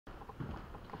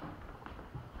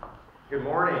Good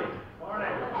morning.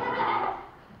 Morning.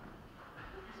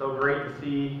 So great to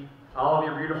see all of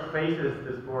your beautiful faces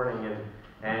this morning,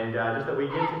 and just that we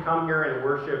get to come here and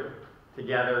worship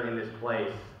together in this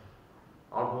place.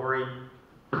 All glory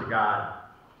to God.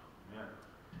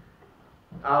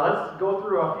 Let's go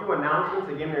through a few announcements.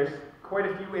 Again, there's quite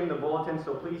a few in the bulletin,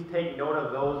 so please take note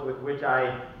of those with which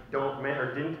I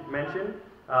didn't mention.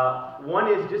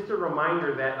 One is just a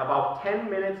reminder that about 10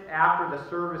 minutes after the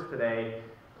service today,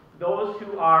 those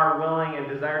who are willing and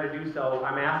desire to do so,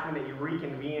 I'm asking that you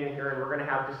reconvene in here, and we're going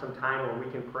to have just some time where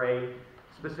we can pray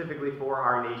specifically for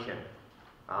our nation.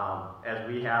 As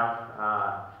we have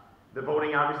the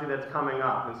voting, obviously, that's coming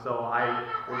up. And so I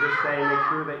will just say, make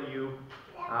sure that you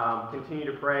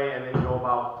continue to pray and then go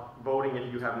about voting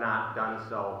if you have not done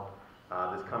so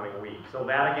this coming week. So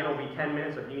that, again, will be 10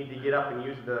 minutes. If you need to get up and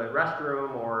use the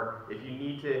restroom, or if you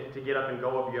need to get up and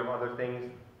go, if you have other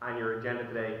things on your agenda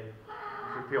today,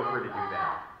 feel free to do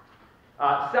that.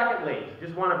 Secondly,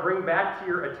 just want to bring back to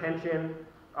your attention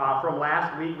from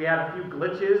last week, we had a few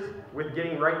glitches with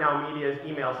getting Right Now Media's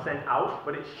email sent out,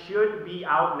 but it should be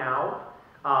out now.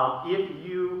 If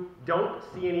you don't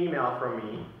see an email from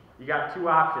me, you got two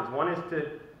options. One is to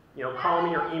call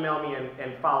me or email me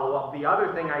and follow up. The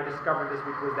other thing I discovered this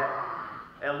week was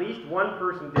that at least one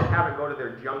person did have it go to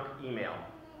their junk email.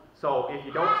 So if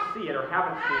you don't see it or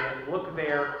haven't seen it, look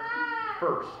there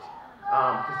first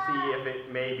to see if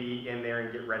it may be in there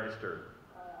and get registered.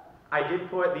 I did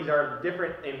put, these are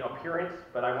different in appearance,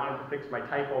 but I wanted to fix my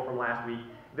typo from last week.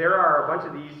 There are a bunch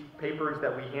of these papers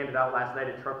that we handed out last night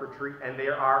at Trunk or Treat, and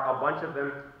there are a bunch of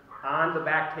them on the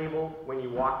back table when you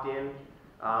walked in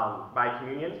by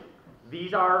communion.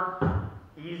 These are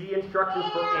easy instructions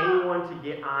for anyone to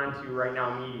get onto Right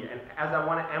Now Media. And as I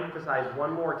want to emphasize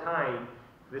one more time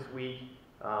this week,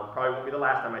 probably won't be the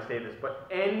last time I say this, but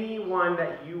anyone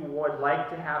that you would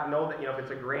like to have know that, if it's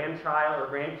a grandchild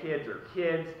or grandkids or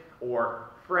kids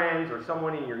or friends or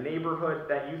someone in your neighborhood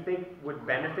that you think would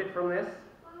benefit from this,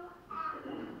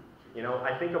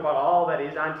 I think about all that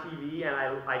is on TV, and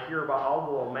I hear about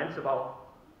all the laments about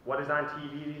what is on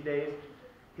TV these days.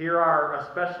 Here are,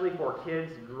 especially for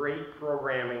kids, great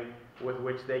programming with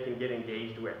which they can get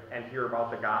engaged with and hear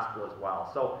about the gospel as well.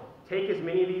 So take as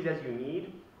many of these as you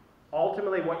need.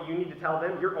 Ultimately, what you need to tell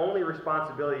them, your only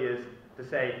responsibility is to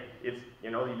say,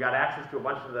 you've got access to a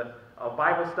bunch of the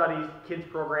Bible studies, kids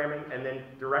programming, and then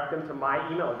direct them to my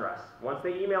email address. Once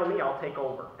they email me, I'll take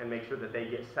over and make sure that they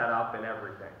get set up and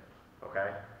everything.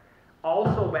 Okay?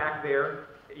 Also back there,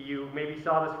 you maybe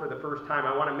saw this for the first time.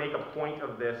 I want to make a point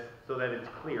of this so that it's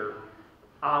clear.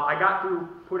 I got through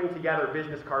putting together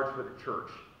business cards for the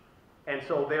church. And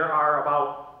so there are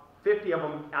about 50 of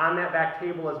them on that back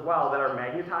table as well that are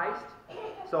magnetized.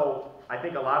 So I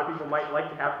think a lot of people might like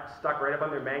to have stuck right up on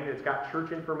their magnet. It's got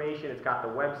church information, it's got the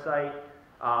website,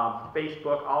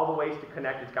 Facebook, all the ways to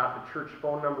connect. It's got the church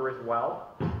phone number as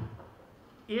well.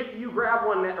 If you grab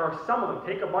one, or some of them,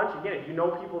 take a bunch. Again, if you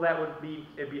know people that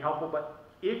it'd be helpful. But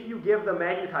if you give the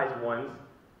magnetized ones,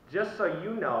 just so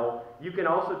you know, you can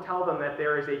also tell them that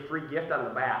there is a free gift on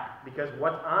the back, because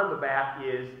what's on the back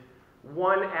is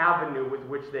one avenue with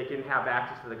which they can have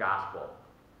access to the gospel.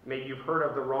 Maybe you've heard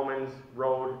of the Romans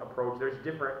Road approach. There's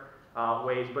different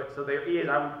ways, but so there is.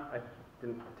 I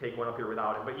didn't take one up here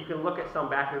without it, but you can look at some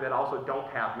back there that also don't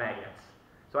have magnets.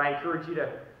 So I encourage you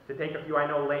to take a few. I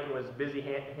know Leighton was busy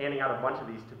handing out a bunch of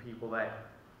these to people that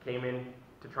came in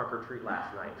to Trunk or Treat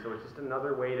last night. So it's just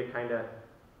another way to kind of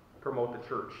promote the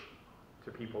church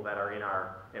to people that are in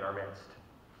our midst.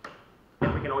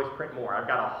 And we can always print more. I've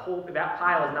got that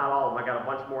pile is not all of them. I got a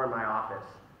bunch more in my office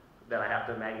that I have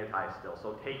to magnetize still.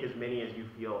 So take as many as you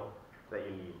feel that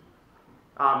you need.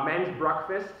 Men's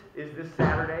breakfast is this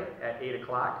Saturday at 8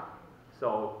 o'clock.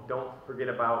 So don't forget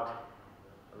about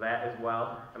that as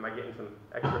well. Am I getting some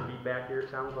extra feedback here, it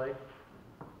sounds like?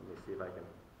 Let me see if I can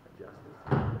adjust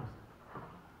this.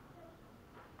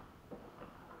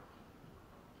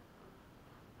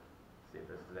 See if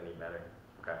this is any better.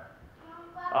 Okay.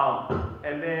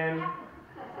 And then,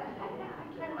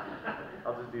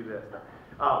 I'll just do this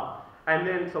now. And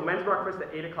then, so men's breakfast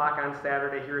at 8 o'clock on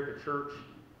Saturday here at the church.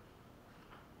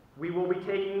 We will be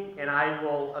taking, and I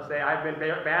will say, I've been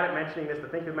bad at mentioning this, I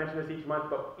think I mention this each month,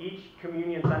 but each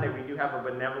communion Sunday we do have a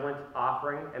benevolent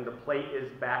offering, and the plate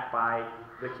is back by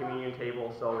the communion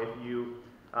table. So if you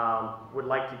would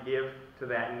like to give to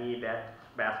that need, that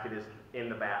basket is in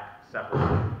the back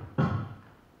separately.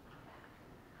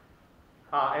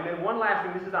 And then one last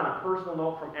thing, this is on a personal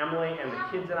note from Emily and the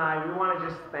kids and I. We want to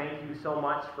just thank you so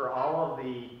much for all of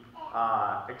the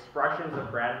expressions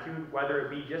of gratitude, whether it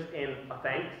be just in a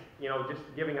thanks, just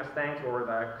giving us thanks, or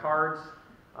the cards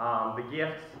The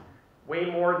gifts, way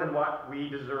more than what we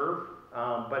deserve,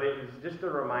 but it is just a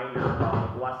reminder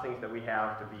of the blessings that we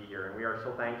have to be here. And we are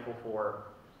so thankful for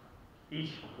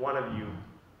each one of you.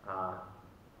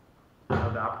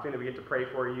 The opportunity we get to pray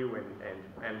for you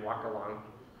and walk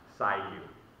alongside you.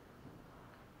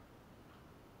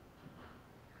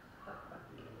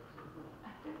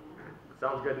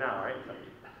 Sounds good now, right?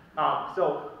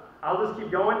 So I'll just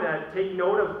keep going. Take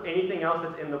note of anything else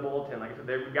that's in the bulletin. Like I said,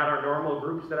 we've got our normal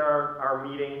groups that are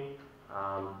meeting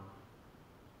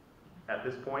at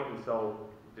this point, and so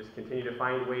just continue to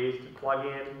find ways to plug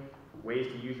in, ways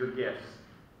to use your gifts.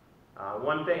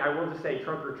 One thing I will just say,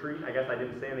 trunk or treat. I guess I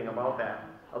didn't say anything about that.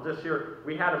 I'll just share.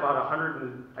 We had about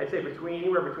 100, I'd say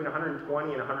anywhere between 120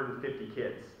 and 150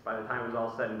 kids by the time it was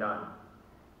all said and done.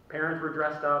 Parents were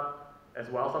dressed up as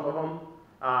well, some of them.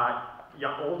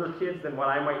 Older kids than what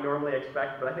I might normally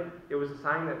expect, but I think it was a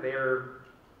sign that they're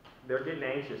getting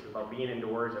anxious about being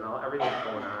indoors and everything that's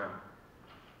going on.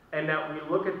 And that we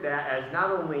look at that as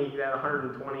not only that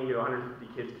 120 to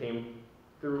 150 kids came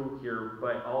through here,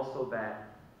 but also that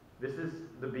this is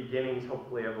the beginnings,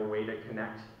 hopefully, of a way to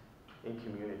connect in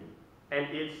community. And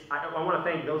I want to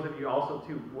thank those of you also,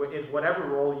 too, whatever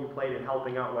role you played in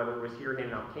helping out, whether it was here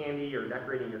handing out candy or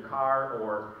decorating your car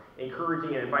or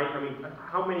encouraging and inviting. I mean,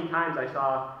 how many times I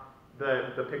saw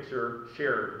the picture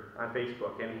shared on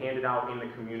Facebook and handed out in the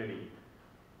community.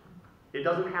 It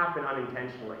doesn't happen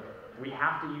unintentionally. We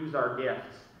have to use our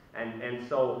gifts. And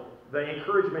so the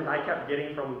encouragement I kept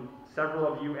getting from several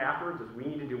of you afterwards is we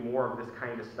need to do more of this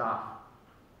kind of stuff.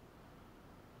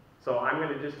 So I'm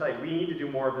going to just say we need to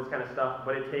do more of this kind of stuff,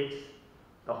 but it takes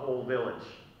the whole village.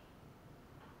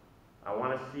 I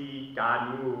want to see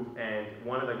God move, and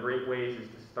one of the great ways is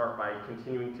to start by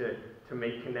continuing to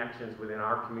make connections within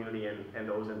our community and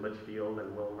those in Litchfield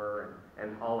and Wilmer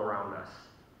and all around us.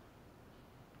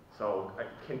 So I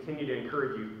continue to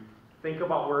encourage you. Think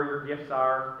about where your gifts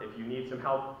are. If you need some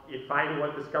help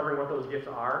discovering what those gifts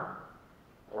are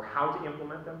or how to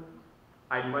implement them,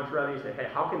 I'd much rather you say, hey,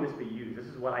 how can this be used? This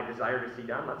is what I desire to see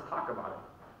done. Let's talk about it.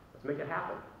 Let's make it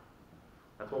happen.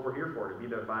 That's what we're here for, to be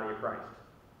the body of Christ.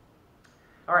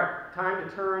 All right, time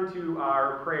to turn to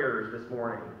our prayers this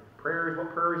morning. Prayers,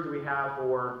 what prayers do we have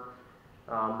for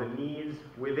the needs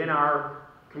within our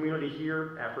community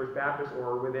here at First Baptist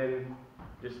or within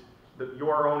just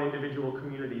your own individual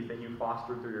communities that you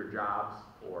foster through your jobs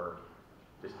or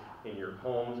just in your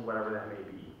homes, whatever that may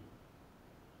be?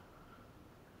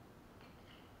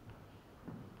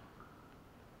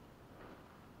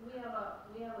 We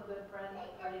have a good friend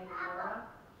named Laura.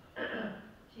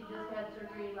 She just had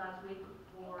surgery last week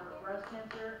for breast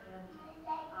cancer, and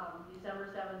December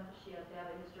 7th she has to have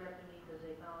a hysterectomy because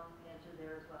they found cancer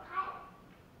there as well.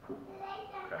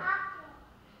 Okay.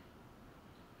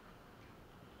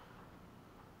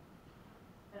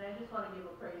 And I just want to give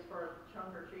a praise for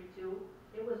trunk or treat too.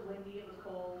 It was windy, it was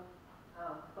cold,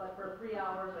 but for 3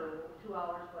 hours or 2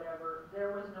 hours, whatever,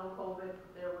 there was no COVID,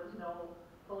 there was no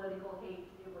political hate.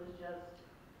 It was just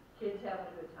kids having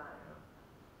a good time.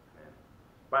 Yeah.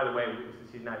 By the way,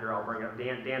 since he's not here, I'll bring it up.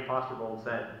 Dan Fosterbold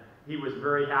said he was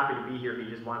very happy to be here. He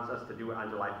just wants us to do it on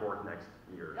July 4th next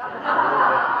year.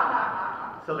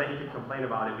 So that he could complain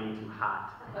about it being too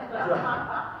hot.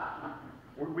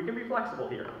 So, we can be flexible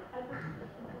here.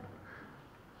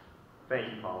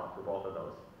 Thank you, Paula, for both of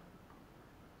those.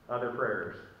 Other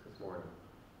prayers this morning.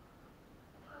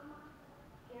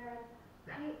 Karen,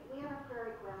 we have a prayer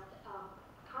request.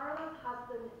 Carla's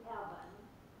husband, Evan,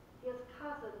 his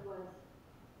cousin was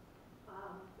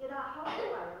in a house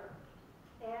fire,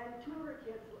 and 2 of her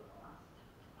kids were lost.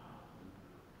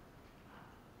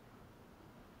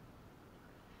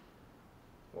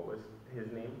 What was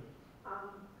his name?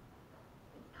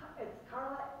 It's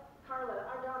Carla,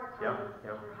 our daughter Carla,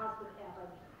 Yep. her husband,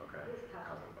 Evan, Okay. his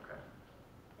cousin. Okay.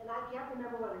 And I can't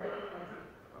remember what her name was.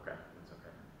 Okay. That's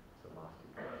okay. So lost you.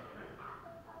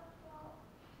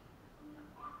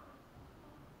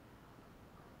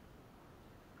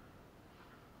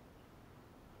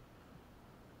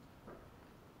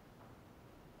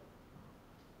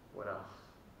 What else?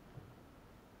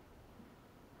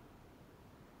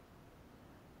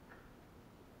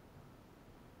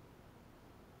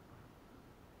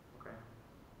 Okay.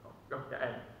 Oh, go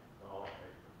ahead. Well, I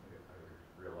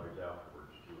realized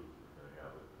afterwards too, we're going to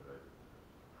have it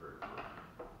prayer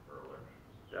for elections.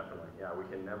 Definitely. Yeah, we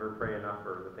can never pray enough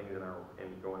for the things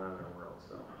going on in our world.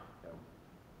 So, yeah.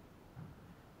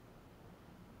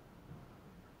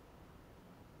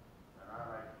 And I'd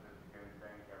like to just again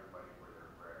thank everybody for their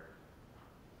prayers.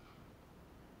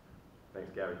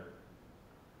 Thanks, Gabby.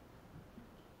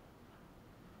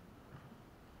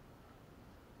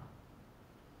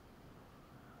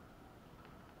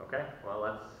 Okay, well,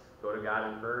 let's go to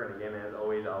God in prayer. And again, as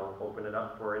always, I'll open it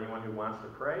up for anyone who wants to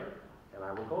pray, and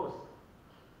I will close.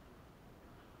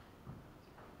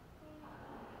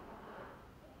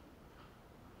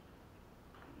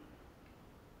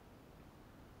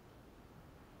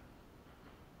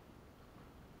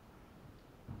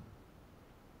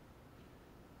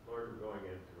 Lord, we're going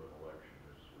into an election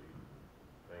this week.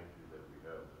 Thank you that we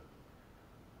have the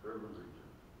privilege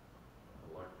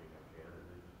of electing a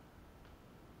candidate.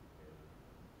 And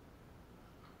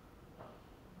I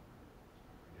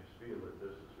just feel that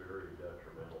this is very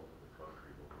detrimental to the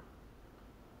country, Lord,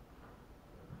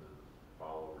 and to the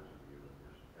followers of you. And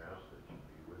just ask that you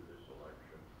be with this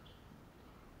election.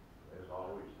 As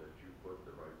always, that you put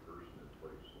the right person in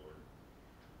place, Lord.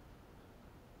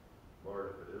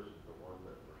 Lord, if it isn't the one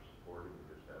that we're supporting, we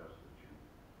just ask that you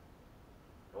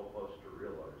help us to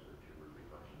realize that you were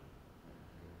behind it.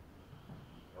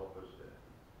 Help us to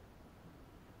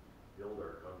build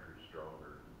our country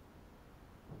stronger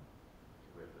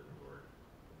with it, Lord,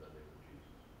 in the name of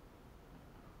Jesus.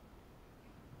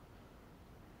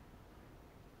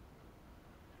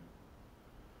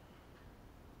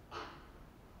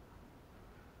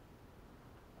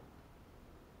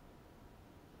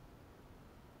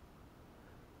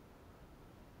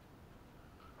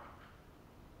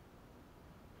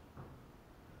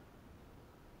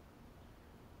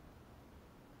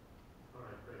 Lord,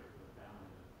 I pray for the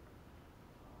family that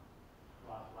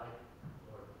lost life,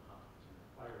 Lord, in the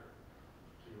fire.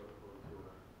 See what we're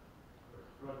doing. We're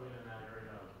struggling in that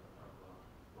area of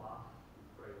loss. We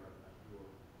pray, Lord, that you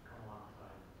will come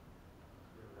alongside,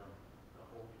 give them the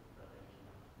hope that they need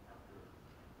after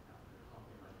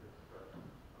something like this strikes.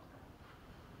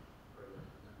 Pray that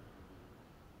the ministry will be.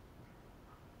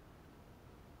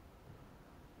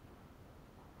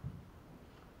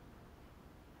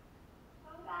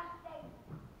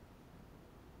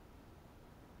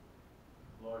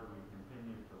 Lord, we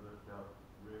continue to lift up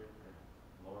Rick and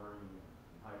Lori and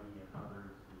Heidi and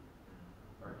others who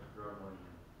are struggling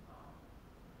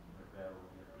with battle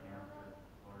against cancer.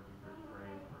 Lord, we just pray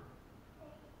for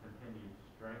continued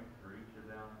strength for each of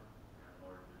them. And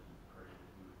Lord, just pray that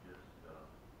you would just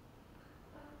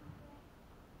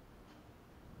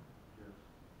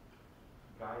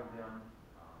guide them,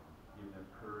 give them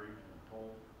courage and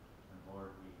hope. And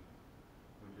Lord,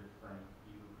 we just thank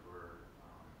you for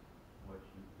what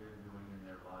you've been doing in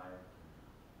their lives.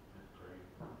 And just pray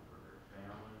for their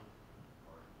families.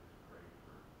 Lord, just pray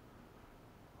for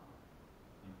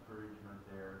encouragement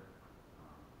there,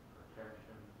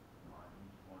 protection on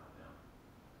each one of them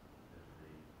as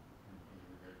they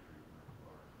continue their treatment,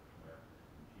 Lord. We ask this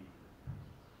in Jesus'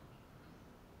 name.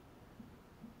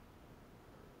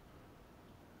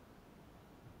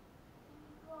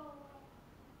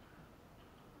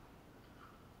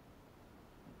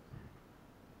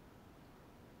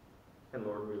 And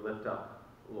Lord, we lift up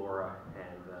Laura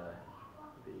and the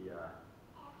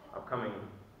upcoming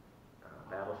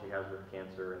battle she has with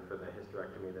cancer, and for the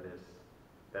hysterectomy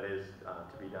that is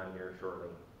to be done here shortly.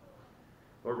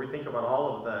 Lord, we think about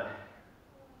all of the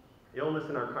illness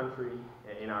in our country,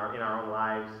 in our own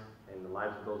lives, and the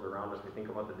lives of those around us. We think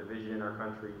about the division in our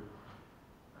country.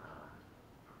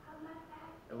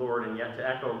 Lord, and yet to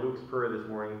echo Luke's prayer this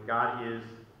morning, God is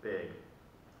big.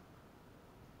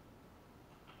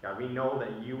 God, we know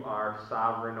that you are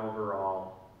sovereign over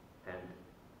all,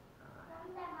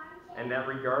 and that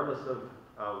regardless of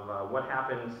what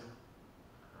happens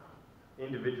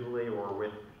individually or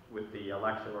with the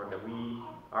election, Lord, that we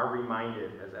are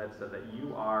reminded, as Ed said, that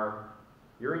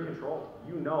you're in control.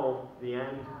 You know the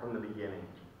end from the beginning.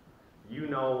 You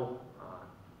know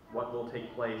what will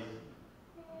take place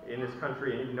in this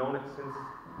country, and you've known it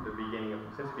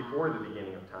since before the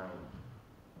beginning of time.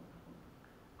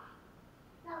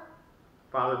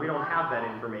 Father, we don't have that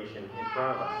information in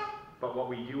front of us, but what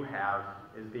we do have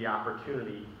is the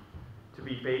opportunity to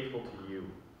be faithful to you,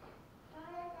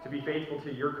 to be faithful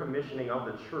to your commissioning of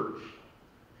the church,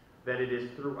 that it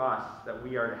is through us that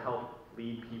we are to help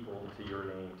lead people to your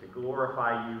name, to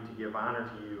glorify you, to give honor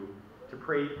to you, to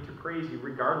praise you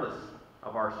regardless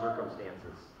of our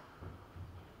circumstances.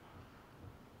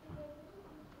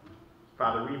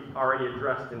 Father, we've already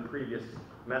addressed in previous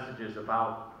messages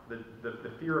about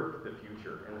the fear of the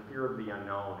future and the fear of the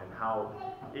unknown, and how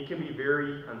it can be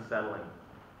very unsettling.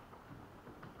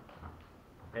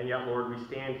 And yet, Lord, we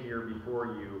stand here before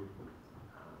you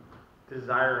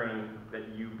desiring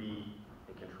that you be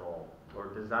in control.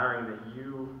 Lord, desiring that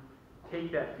you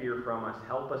take that fear from us.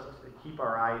 Help us to keep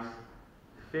our eyes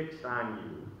fixed on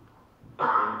you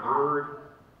in word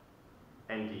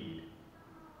and deed.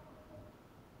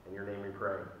 In your name we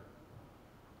pray.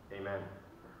 Amen.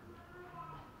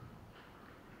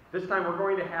 This time we're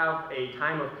going to have a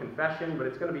time of confession, but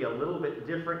it's going to be a little bit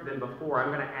different than before. I'm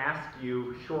going to ask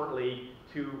you shortly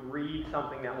to read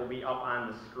something that will be up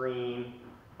on the screen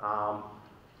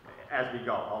as we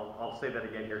go. I'll say that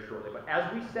again here shortly. But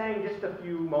as we sang just a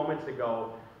few moments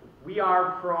ago, we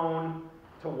are prone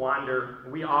to wander.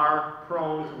 We are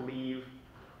prone to leave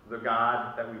the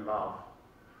God that we love.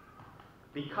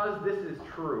 Because this is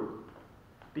true,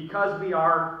 because we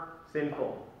are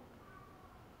sinful,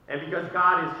 and because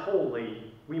God is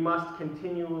holy, we must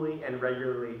continually and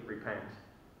regularly repent.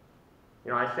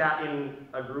 You know, I sat in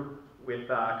a group with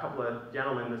a couple of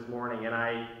gentlemen this morning,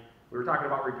 and we were talking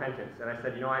about repentance, and I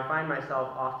said, you know, I find myself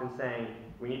often saying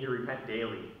we need to repent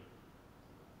daily.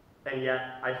 And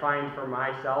yet, I find for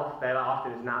myself that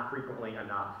often is not frequently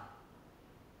enough.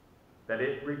 That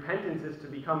repentance is to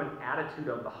become an attitude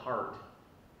of the heart.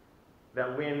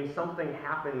 That when something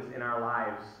happens in our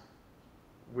lives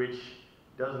which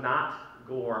does not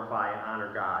glorify and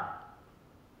honor God,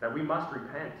 that we must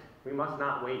repent. We must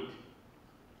not wait.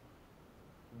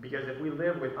 Because if we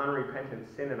live with unrepentant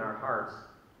sin in our hearts,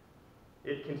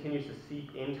 it continues to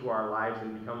seep into our lives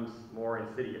and becomes more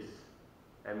insidious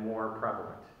and more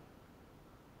prevalent.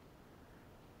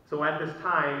 So at this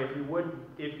time,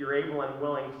 if you're able and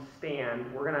willing to stand,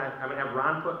 I'm gonna have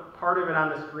Ron put part of it on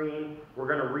the screen. We're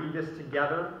gonna read this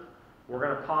together. We're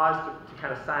gonna pause to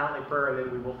kind of silently pray, and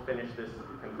then we will finish this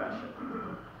confession.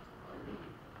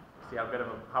 See how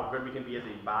good we can be as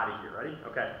a body here. Ready?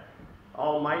 Okay.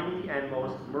 Almighty and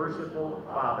most merciful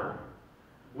Father,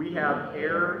 we have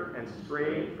erred and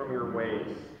strayed from your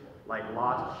ways like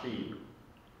lost sheep.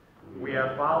 We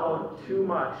have followed too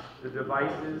much the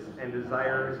devices and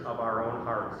desires of our own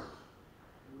hearts.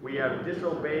 We have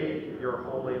disobeyed your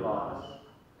holy laws.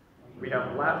 We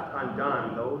have left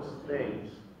undone those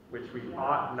things which we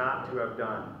ought not to have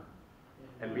done.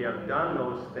 And we have done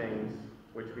those things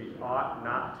which we ought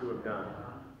not to have done.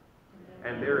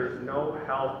 And there is no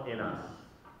health in us.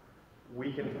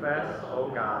 We confess, O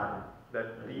God,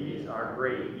 that these are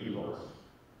great evils.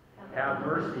 Have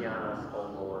mercy on us,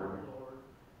 O Lord,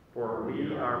 for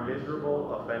we are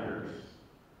miserable offenders.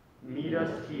 Meet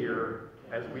us here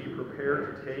as we prepare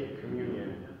to take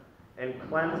communion, and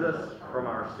cleanse us from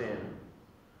our sin.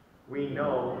 We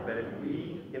know that if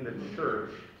we in the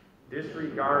church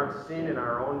disregard sin in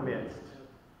our own midst,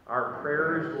 our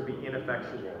prayers will be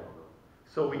ineffectual.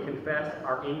 So we confess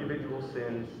our individual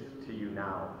sins to you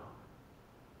now.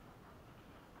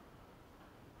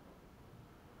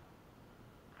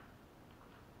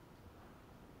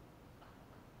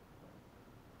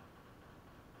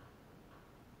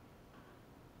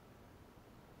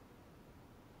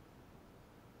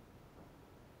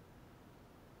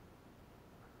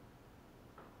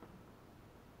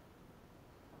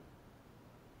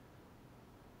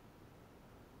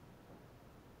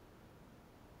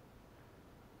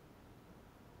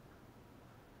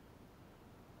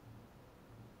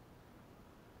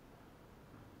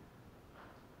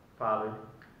 Father,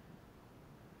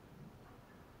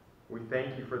 we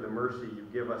thank you for the mercy you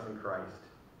give us in Christ.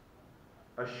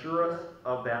 Assure us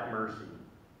of that mercy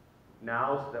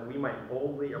now so that we might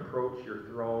boldly approach your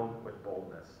throne with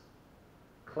boldness.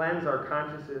 Cleanse our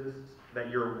consciences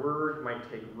that your word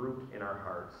might take root in our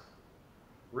hearts.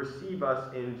 Receive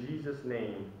us in Jesus'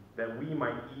 name that we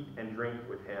might eat and drink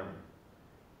with him.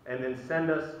 And then send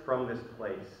us from this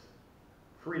place,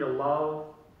 free to love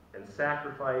and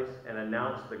sacrifice and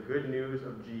announce the good news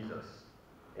of Jesus,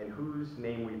 in whose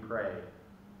name we pray.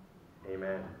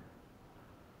 Amen.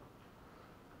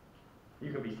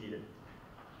 You can be seated.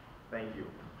 Thank you.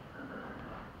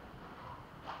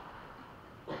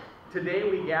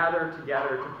 Today we gather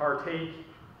together to partake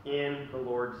in the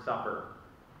Lord's Supper.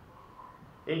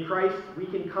 In Christ, we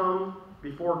can come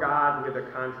before God with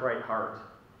a contrite heart.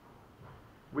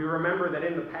 We remember that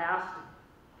in the past,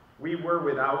 we were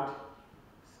without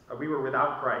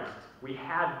Christ. We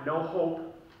had no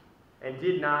hope and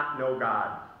did not know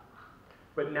God.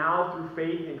 But now, through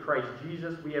faith in Christ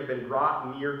Jesus, we have been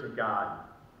brought near to God.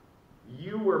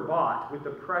 You were bought with the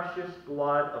precious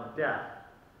blood of death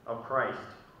of Christ,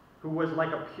 who was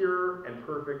like a pure and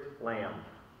perfect lamb.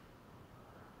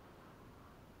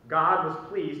 God was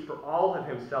pleased for all of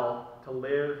himself to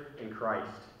live in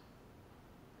Christ.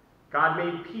 God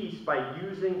made peace by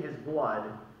using the blood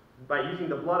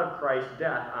of Christ's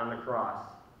death on the cross.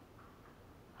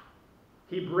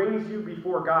 He brings you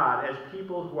before God as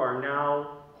people who are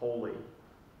now holy.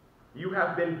 You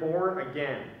have been born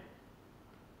again.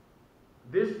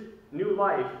 This new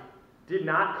life did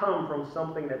not come from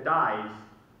something that dies,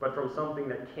 but from something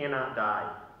that cannot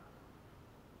die.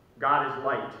 God is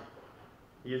light.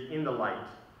 He is in the light.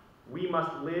 we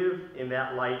must live in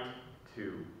that light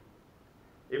too.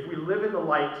 If we live in the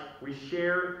light, we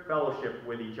share fellowship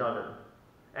with each other.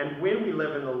 And when we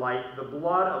live in the light, the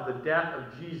blood of the death of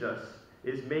Jesus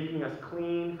is making us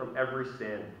clean from every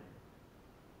sin.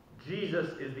 Jesus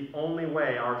is the only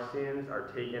way our sins are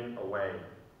taken away.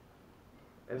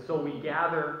 And so we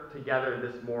gather together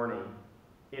this morning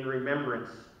in remembrance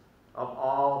of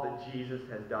all that Jesus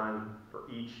has done for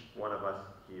each one of us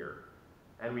here.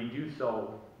 And we do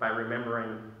so by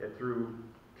remembering it through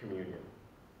communion.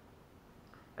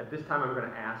 At this time, I'm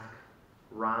going to ask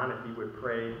Ron if he would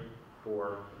pray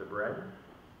for the bread.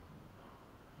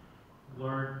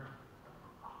 Lord,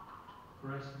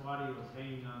 Christ's body was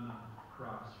hanging on the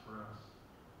cross for us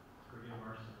to forgive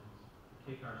our sins,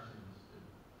 to take our sins, to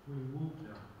remove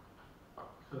them.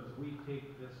 So as we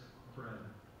take this bread,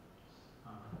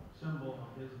 symbol of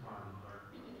his body, Lord,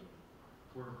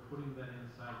 we're putting that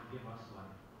inside to give us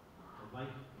life. The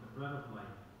light, the bread of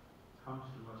life, comes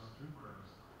to us through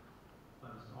Christ.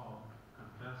 Let us all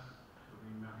confess to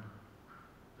remember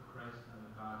the Christ and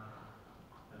the God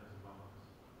that is above us.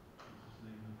 In Jesus'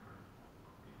 name we pray.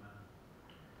 Amen.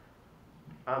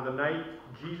 On the night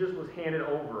Jesus was handed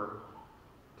over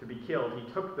to be killed, he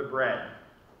took the bread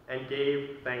and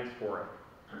gave thanks for it.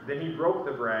 Then he broke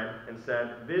the bread and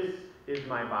said, "This is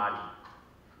my body.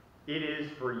 It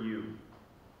is for you.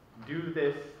 Do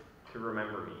this to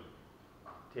remember me."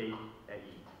 Take and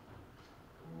eat.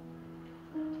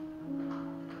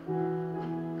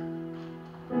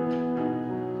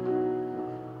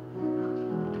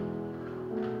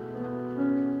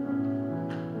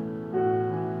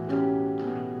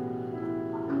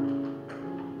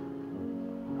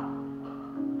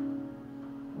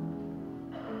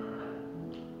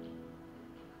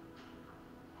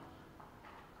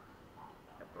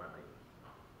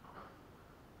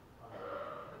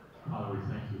 Father, we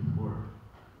thank you for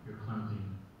your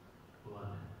cleansing blood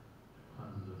that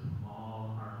cleanses us from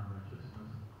all our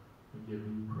unrighteousness. We give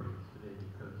you praise today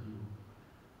because you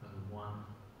are the one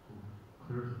who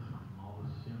clears us from all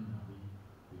the sin that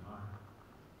we are.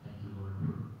 Thank you, Lord,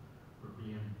 for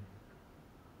being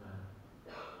that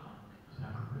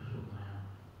sacrificial lamb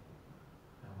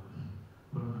that was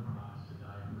put on the cross to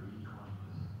die for each one of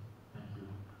us. Thank you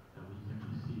that we can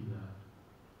receive that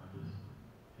by just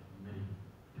admitting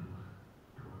to our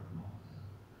faults.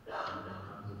 And that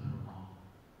cleanses us from all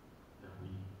that we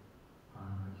are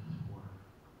unrighteous for.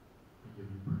 We give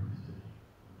you praise today.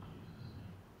 In Jesus'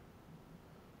 name.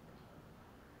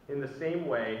 In the same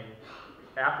way,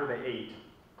 after they ate,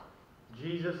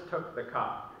 Jesus took the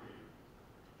cup.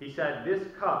 He said, "This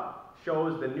cup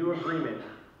shows the new agreement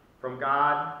from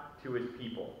God to his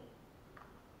people.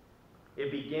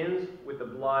 It begins with the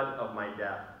blood of my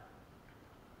death.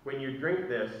 When you drink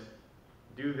this,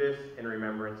 do this in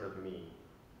remembrance of me.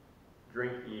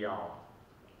 Drink ye all."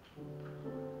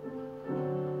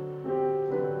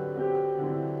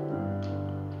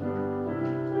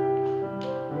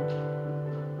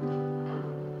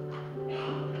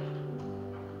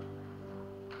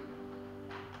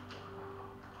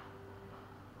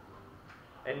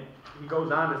 And he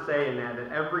goes on to say in that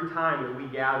every time that we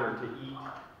gather to eat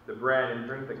the bread and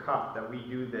drink the cup, that we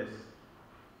do this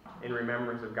in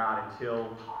remembrance of God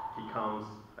until he comes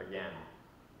again.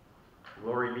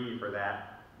 Glory be for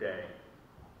that day.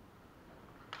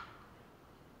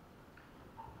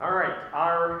 All right,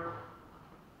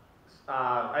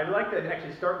 I'd like to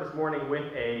actually start this morning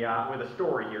with a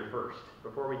story here first,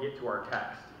 before we get to our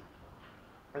text.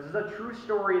 This is a true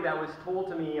story that was told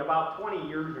to me about 20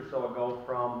 years or so ago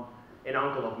from an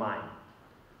uncle of mine.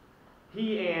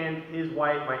 He and his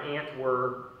wife, my aunt,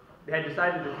 had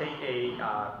decided to take a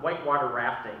whitewater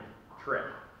rafting trip.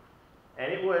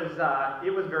 And it was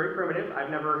very primitive. I've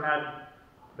never had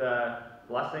the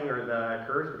blessing or the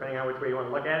curse, depending on which way you want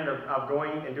to look at it, of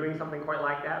going and doing something quite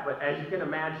like that. But as you can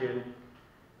imagine,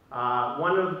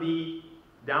 one of the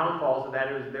downfalls of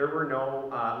that is there were no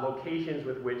locations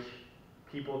with which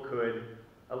people could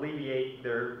alleviate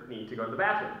their need to go to the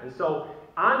bathroom. And so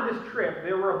on this trip,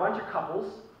 there were a bunch of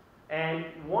couples, and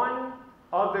one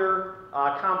other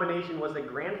combination was a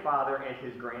grandfather and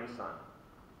his grandson.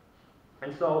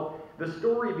 And so the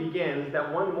story begins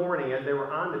that one morning as they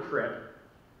were on the trip,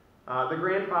 the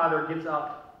grandfather gets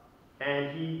up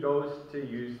and he goes to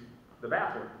use the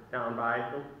bathroom down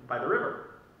by the river.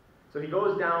 So he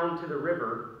goes down to the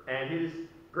river, and his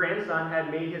grandson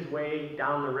had made his way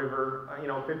down the river,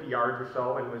 50 yards or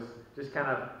so, and was just kind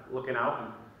of looking out.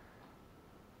 And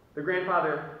the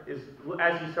grandfather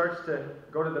as he starts to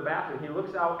go to the bathroom, he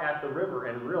looks out at the river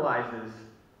and realizes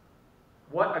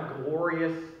what a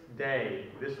glorious day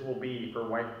this will be for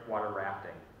whitewater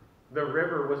rafting. the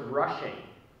river was rushing,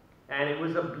 and it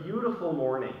was a beautiful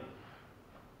morning.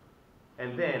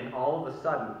 And then, all of a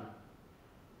sudden,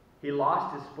 he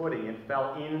lost his footing and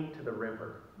fell into the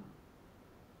river.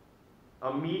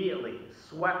 Immediately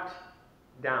swept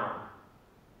down.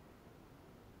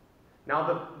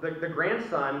 Now, the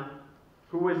grandson,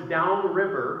 who was down the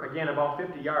river, again about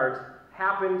 50 yards,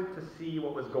 happened to see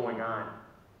what was going on.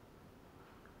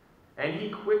 And he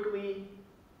quickly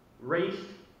raced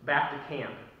back to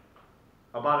camp,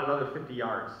 about another 50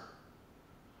 yards.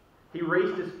 He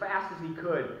raced as fast as he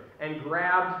could and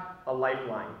grabbed a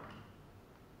lifeline.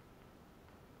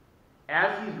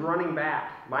 As he's running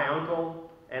back, my uncle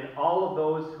and all of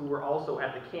those who were also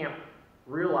at the camp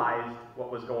realized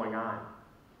what was going on.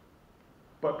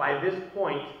 But by this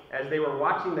point, as they were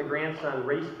watching the grandson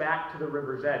race back to the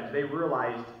river's edge, they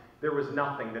realized there was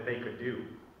nothing that they could do.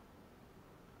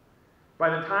 By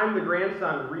the time the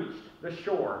grandson reached the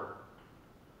shore,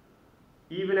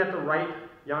 even at the ripe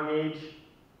young age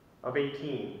of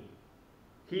 18,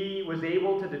 he was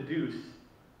able to deduce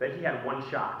that he had one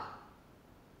shot,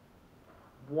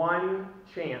 one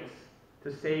chance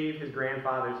to save his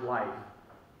grandfather's life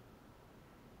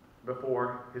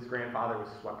before his grandfather was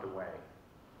swept away.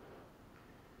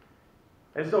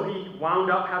 And so he wound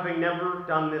up having never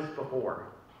done this before.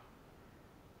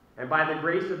 And by the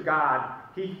grace of God,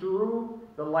 he threw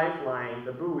the lifeline,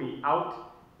 the buoy,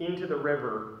 out into the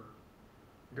river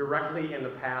directly in the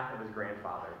path of his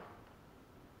grandfather.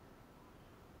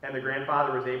 And the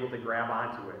grandfather was able to grab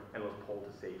onto it and was pulled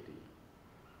to safety.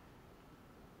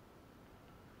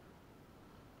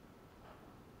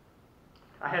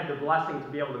 I had the blessing to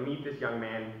be able to meet this young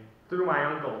man through my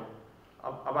uncle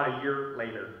about a year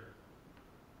later.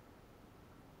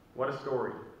 What a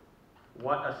story.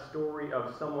 What a story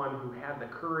of someone who had the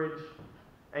courage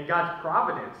and God's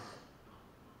providence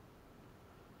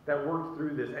that worked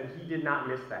through this, and he did not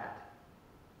miss that.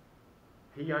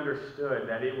 He understood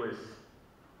that it was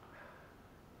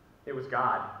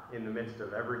God in the midst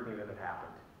of everything that had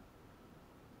happened.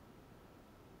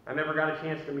 I never got a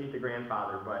chance to meet the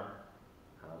grandfather, but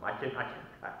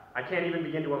I can't even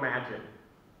begin to imagine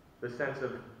the sense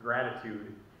of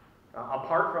gratitude.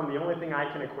 Apart from the only thing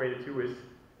I can equate it to is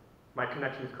my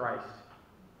connection with Christ.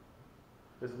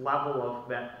 This level of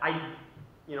that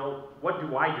what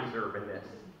do I deserve in this?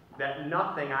 That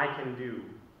nothing I can do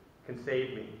can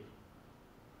save me.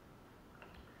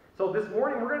 So this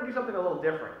morning we're going to do something a little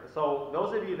different. So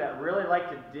those of you that really like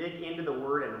to dig into the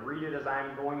Word and read it as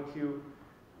I'm going to,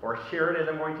 or share it as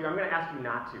I'm going to, I'm going to ask you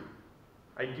not to.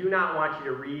 I do not want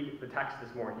you to read the text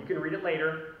this morning. You can read it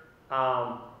later,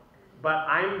 but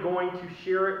I'm going to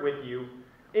share it with you,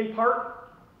 in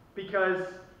part because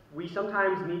we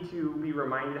sometimes need to be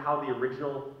reminded how the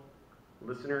original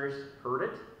listeners heard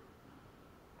it,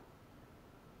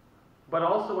 but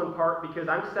also in part because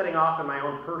I'm setting off in my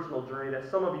own personal journey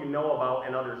that some of you know about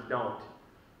and others don't.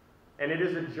 And it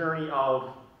is a journey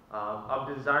of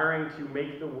desiring to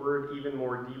make the Word even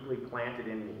more deeply planted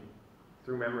in me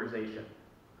through memorization.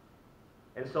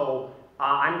 And so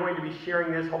I'm going to be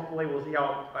sharing this. Hopefully we'll see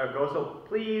how it goes. So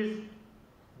please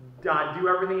do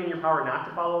everything in your power not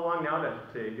to follow along now,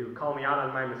 to call me out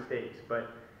on my mistakes. But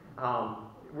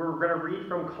we're going to read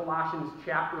from Colossians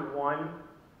chapter 1,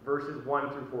 verses 1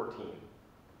 through 14.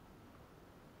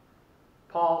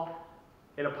 Paul,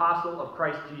 an apostle of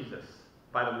Christ Jesus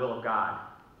by the will of God,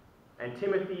 and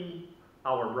Timothy,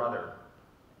 our brother,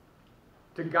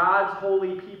 to God's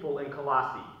holy people in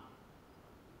Colossae,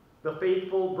 the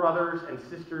faithful brothers and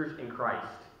sisters in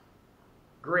Christ,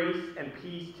 grace and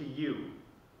peace to you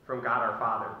from God our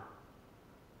Father.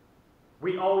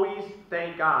 We always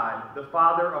thank God, the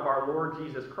Father of our Lord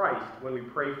Jesus Christ, when we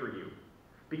pray for you,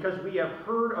 because we have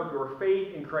heard of your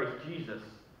faith in Christ Jesus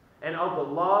and of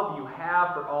the love you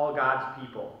have for all God's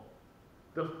people,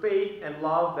 the faith and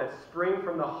love that spring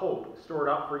from the hope stored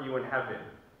up for you in heaven,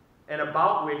 and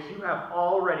about which you have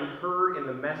already heard in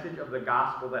the message of the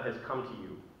gospel that has come to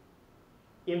you.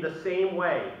 In the same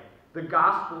way, the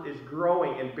gospel is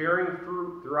growing and bearing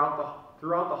fruit throughout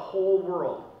the whole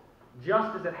world,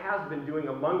 just as it has been doing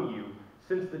among you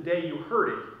since the day you heard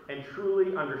it and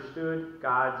truly understood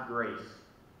God's grace.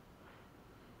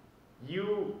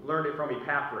 You learned it from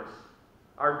Epaphras,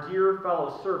 our dear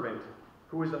fellow servant,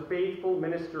 who is a faithful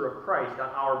minister of Christ on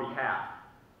our behalf,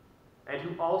 and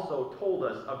who also told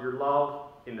us of your love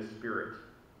in the Spirit.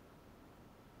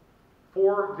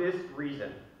 For this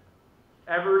reason,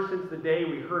 ever since the day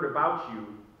we heard about you,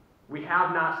 we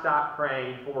have not stopped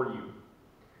praying for you.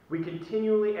 We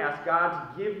continually ask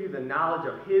God to give you the knowledge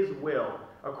of His will,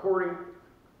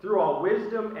 through all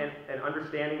wisdom and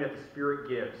understanding that the Spirit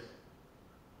gives.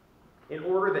 in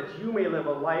order that you may live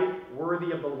a life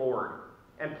worthy of the Lord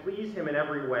and please him in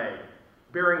every way,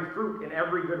 bearing fruit in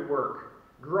every good work,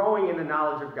 growing in the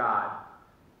knowledge of God,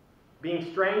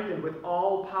 being strengthened with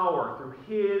all power through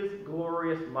his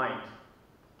glorious might,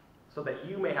 so that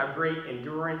you may have great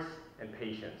endurance and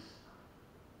patience,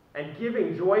 and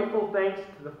giving joyful thanks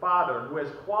to the Father who has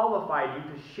qualified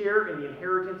you to share in the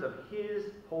inheritance of his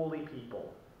holy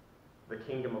people, the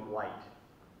kingdom of light.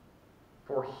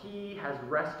 For he has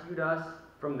rescued us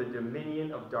from the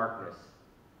dominion of darkness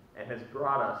and has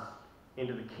brought us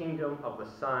into the kingdom of the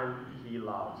Son he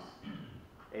loves,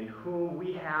 in whom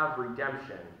we have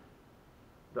redemption,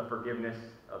 the forgiveness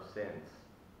of sins.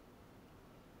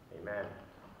 Amen.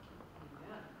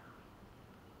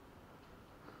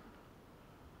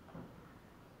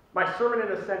 My sermon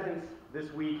in a sentence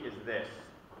this week is this: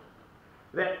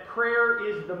 that prayer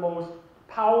is the most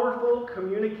powerful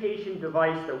communication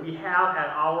device that we have at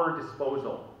our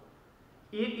disposal.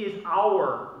 It is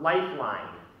our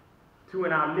lifeline to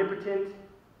an omnipotent,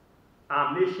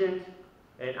 omniscient,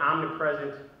 and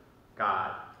omnipresent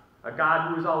God. A God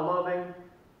who is all-loving,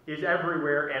 is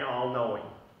everywhere, and all-knowing.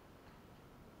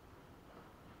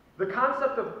 The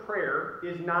concept of prayer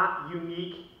is not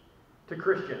unique to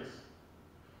Christians.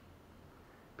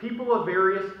 People of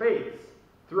various faiths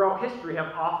throughout history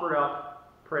have offered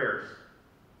up prayers.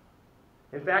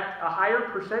 In fact, a higher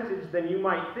percentage than you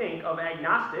might think of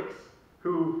agnostics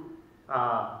who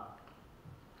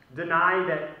deny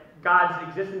that God's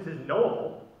existence is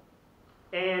knowable,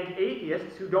 and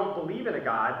atheists who don't believe in a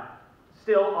God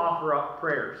still offer up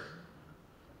prayers.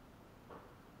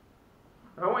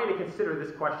 I want you to consider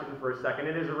this question for a second.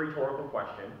 It is a rhetorical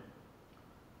question.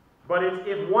 But it's,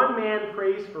 if one man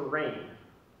prays for rain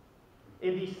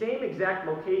in the same exact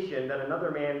location that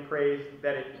another man prays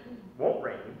that it won't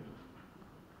rain,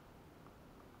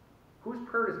 whose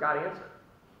prayer does God answer?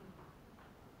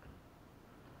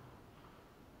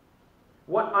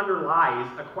 What underlies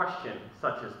a question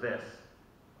such as this?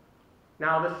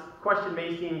 Now, this question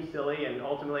may seem silly, and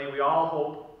ultimately we all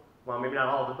hope, well, maybe not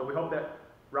all of it, but we hope that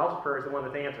Ralph's prayer is the one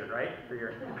that's answered, right?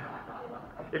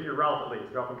 If you're Ralph, at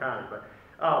least, Ralph and Connie. But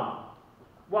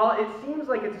while it seems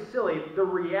like it's silly, the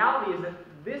reality is that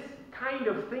this kind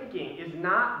of thinking is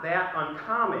not that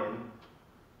uncommon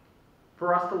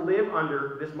for us to live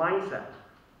under this mindset.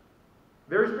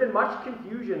 There's been much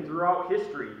confusion throughout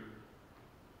history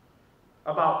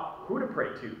about who to pray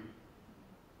to,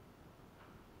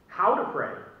 how to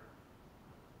pray,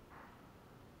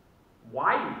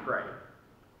 why we pray,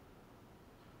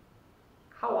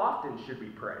 how often should we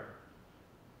pray,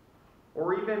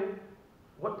 or even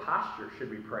what posture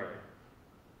should we pray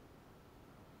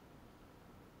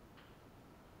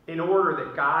in order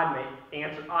that God may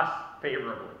answer us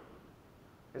favorably.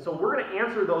 And so we're going to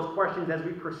answer those questions as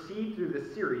we proceed through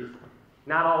this series,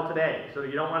 not all today, so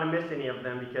you don't want to miss any of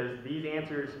them because these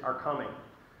answers are coming.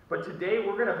 But today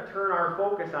we're going to turn our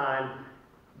focus on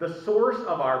the source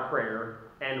of our prayer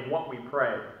and what we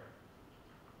pray.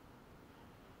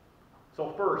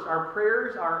 So first, our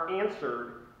prayers are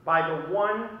answered by the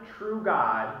one true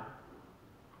God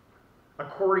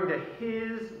according to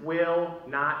his will,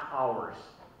 not ours.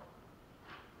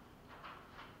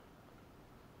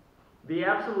 The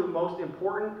absolute most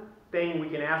important thing we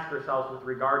can ask ourselves with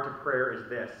regard to prayer is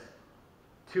this: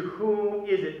 to whom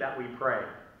is it that we pray?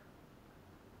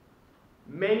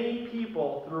 Many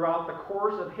people throughout the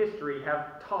course of history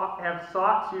have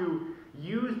sought to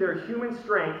use their human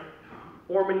strength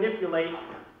or manipulate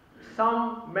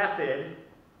some method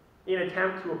in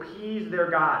attempt to appease their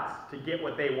gods to get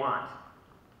what they want.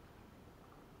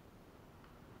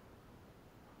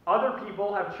 Other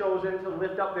people have chosen to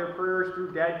lift up their prayers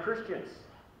through dead Christians.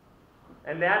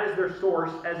 And that is their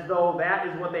source, as though that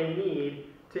is what they need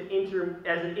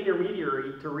as an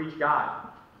intermediary to reach God.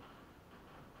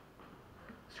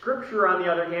 Scripture, on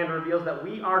the other hand, reveals that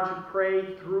we are to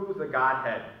pray through the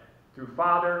Godhead, through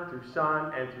Father, through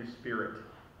Son, and through Spirit.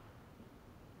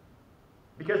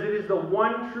 Because it is the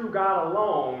one true God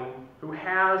alone who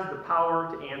has the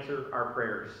power to answer our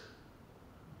prayers.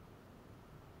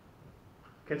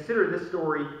 Consider this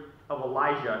story of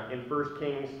Elijah in 1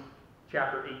 Kings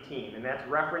chapter 18, and that's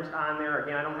referenced on there.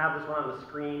 Again, I don't have this one on the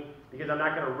screen because I'm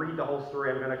not going to read the whole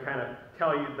story. I'm going to kind of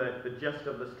tell you the gist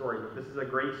of the story, but this is a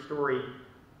great story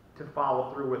to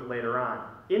follow through with later on.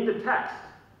 In the text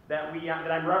that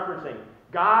I'm referencing,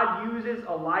 God uses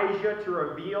Elijah to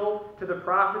reveal to the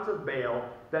prophets of Baal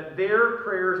that their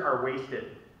prayers are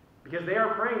wasted because they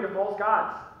are praying to false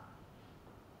gods.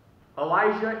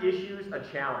 Elijah issues a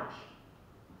challenge.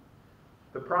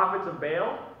 The prophets of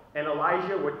Baal and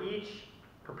Elijah would each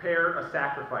prepare a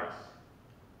sacrifice.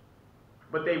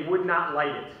 but they would not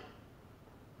light it.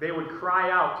 They would cry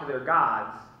out to their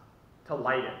gods to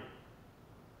light it.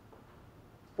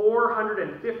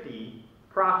 450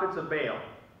 prophets of Baal,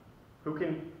 who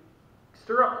can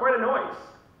stir up quite a noise,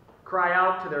 cry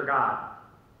out to their God.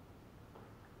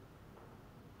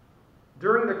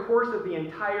 During the course of the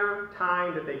entire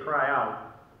time that they cry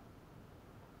out,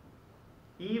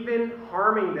 even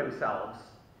harming themselves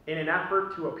in an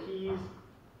effort to appease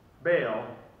Baal,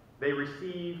 they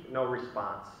receive no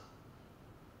response.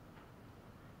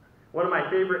 One of my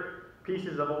favorite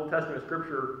pieces of Old Testament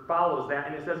scripture follows that,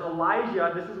 and it says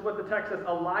Elijah, this is what the text says,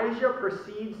 Elijah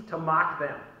proceeds to mock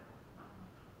them.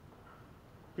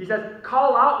 He says,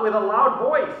 call out with a loud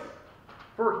voice,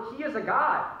 for he is a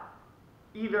god.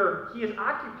 Either he is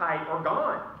occupied or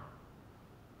gone,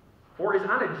 or is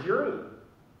on a journey,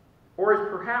 or is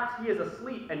perhaps he is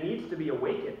asleep and needs to be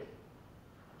awakened.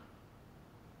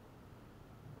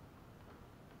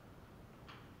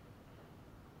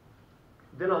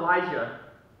 Then Elijah,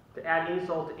 to add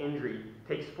insult to injury,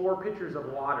 takes 4 pitchers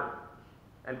of water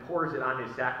and pours it on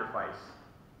his sacrifice.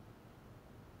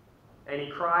 And he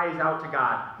cries out to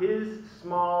God, his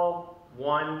small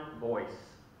one voice.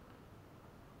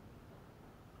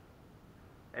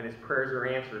 And his prayers are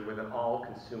answered with an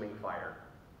all-consuming fire.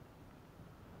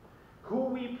 Who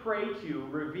we pray to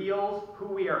reveals who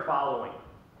we are following.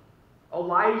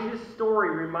 Elijah's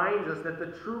story reminds us that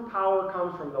the true power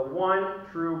comes from the one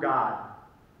true God.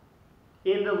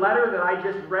 In the letter that I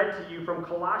just read to you from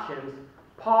Colossians,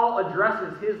 Paul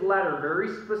addresses his letter very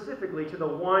specifically to the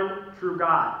one true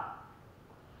God.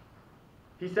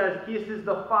 He says, "This is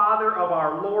the Father of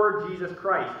our Lord Jesus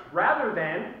Christ," rather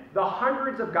than the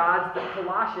hundreds of gods that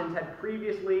Colossians had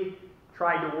previously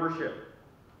tried to worship.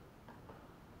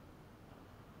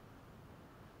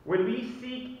 When we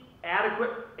seek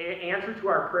adequate answer to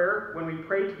our prayer, when we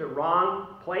pray to the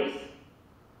wrong place,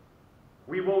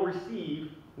 we will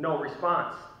receive no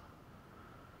response.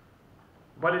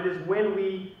 But it is when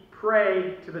we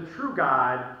pray to the true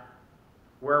God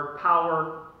where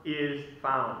power is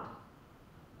found.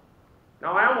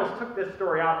 Now, I almost took this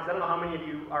story out because I don't know how many of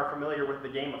you are familiar with the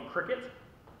game of cricket.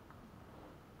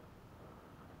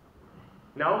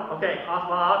 No? Okay, I'll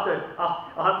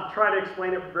have to try to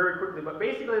explain it very quickly. But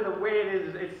basically, the way it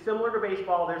is it's similar to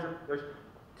baseball. There's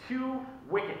 2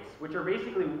 wickets, which are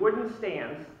basically wooden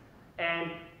stands,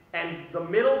 and the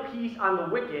middle piece on the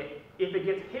wicket, if it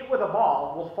gets hit with a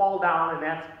ball, will fall down, and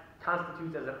that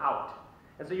constitutes as an out.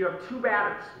 And so you have 2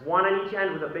 batters, one on each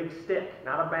end with a big stick,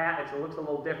 not a bat. It looks a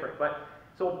little different.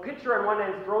 So a pitcher on one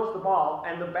end throws the ball,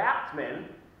 and the batsman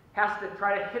has to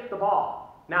try to hit the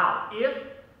ball. Now, if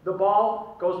the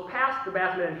ball goes past the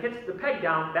batsman and hits the peg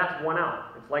down, that's 1 out.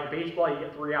 It's like baseball, you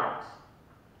get 3 outs.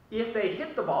 If they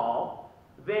hit the ball,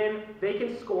 then they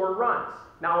can score runs.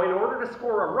 Now, in order to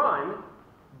score a run,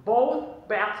 both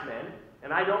batsmen,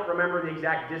 and I don't remember the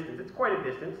exact distance, it's quite a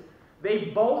distance, they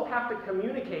both have to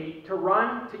communicate to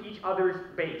run to each other's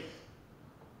base.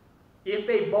 If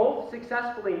they both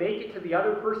successfully make it to the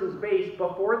other person's base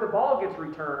before the ball gets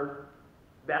returned,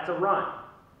 that's a run.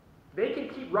 They can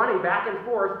keep running back and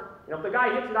forth. If the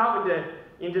guy hits it out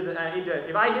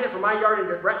if I hit it from my yard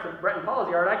into Brett and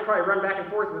Paul's yard, I could probably run back and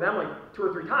forth with them like 2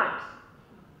 or 3 times.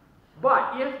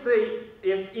 But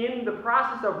if in the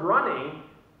process of running,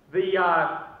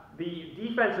 the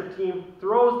defensive team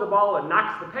throws the ball and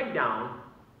knocks the peg down,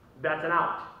 that's an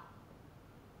out.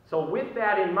 So with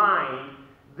that in mind,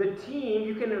 the team,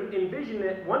 you can envision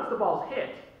it, once the ball's hit,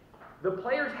 the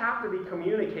players have to be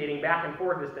communicating back and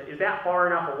forth. Is that far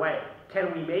enough away?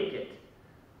 Can we make it?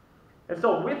 And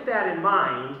so with that in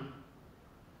mind,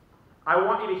 I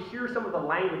want you to hear some of the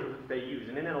language that they use,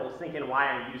 and then it'll sink in why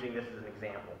I'm using this as an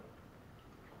example.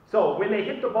 So when they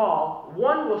hit the ball,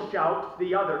 one will shout to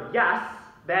the other, yes,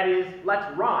 that is,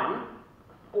 let's run,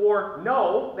 or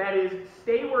no, that is,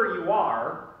 stay where you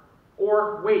are,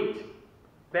 or wait,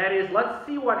 that is, let's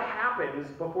see what happens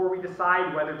before we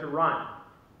decide whether to run.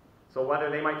 So whether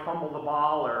they might fumble the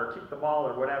ball or kick the ball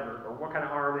or whatever, or what kind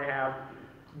of arm they have.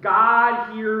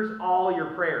 God hears all your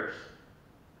prayers.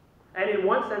 And in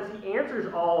one sense, he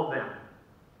answers all of them.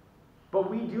 But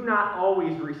we do not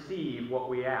always receive what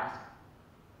we ask.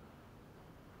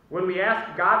 When we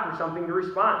ask God for something, the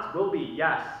response will be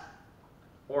yes,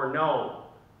 or no,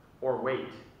 or wait.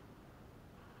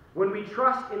 When we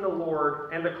trust in the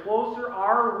Lord, and the closer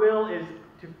our will is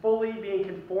to fully being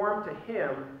conformed to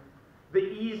him, the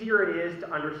easier it is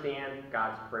to understand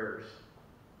God's prayers.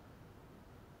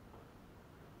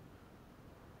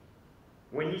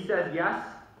 When he says yes,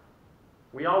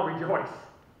 we all rejoice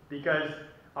because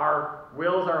our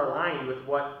wills are aligned with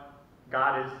what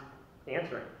God is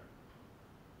answering.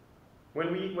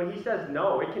 When he says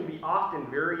no, it can be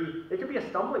a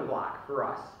stumbling block for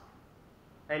us.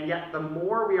 And yet, the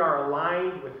more we are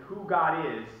aligned with who God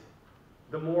is,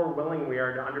 the more willing we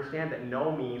are to understand that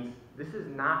no means this is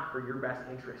not for your best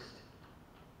interest.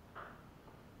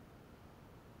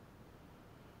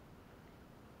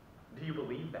 Do you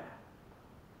believe that?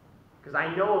 Because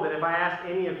I know that if I asked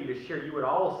any of you to share, you would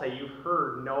all say you've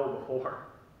heard no before.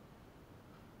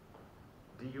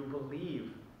 Do you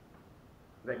believe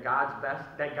that God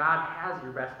has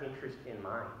your best interest in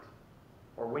mind?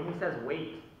 Or when he says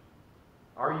wait,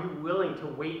 are you willing to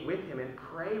wait with him and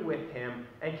pray with him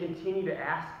and continue to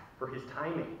ask for his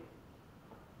timing?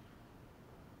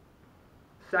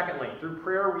 Secondly, through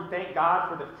prayer we thank God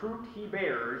for the fruit he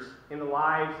bears in the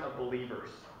lives of believers.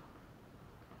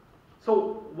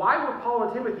 So why were Paul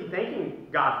and Timothy thanking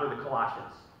God for the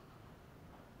Colossians?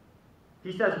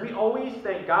 He says, we always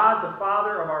thank God the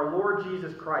Father of our Lord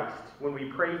Jesus Christ when we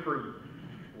pray for you.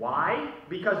 Why?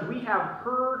 Because we have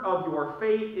heard of your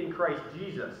faith in Christ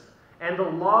Jesus and the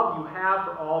love you have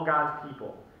for all God's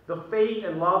people, the faith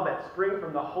and love that spring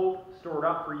from the hope stored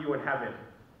up for you in heaven.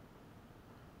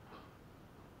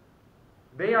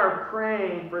 They are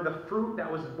praying for the fruit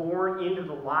that was born into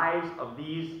the lives of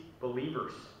these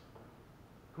believers,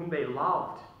 whom they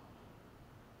loved.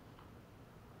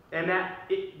 And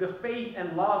the faith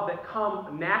and love that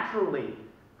come naturally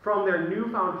from their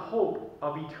newfound hope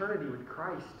of eternity with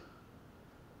Christ.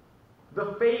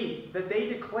 The faith that they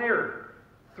declared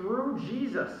through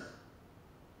Jesus,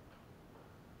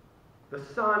 the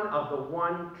Son of the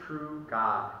one true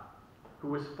God, who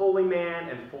was fully man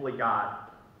and fully God.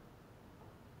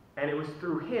 And it was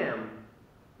through him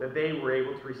that they were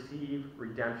able to receive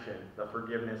redemption, the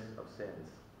forgiveness of sins.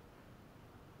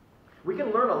 We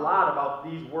can learn a lot about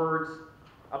these words,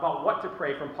 about what to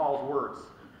pray from Paul's words.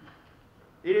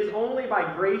 It is only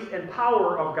by grace and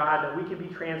power of God that we can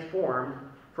be transformed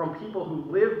from people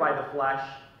who live by the flesh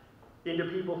into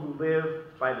people who live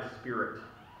by the Spirit.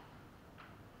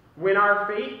 When our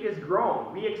faith is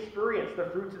grown, we experience the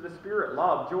fruits of the Spirit: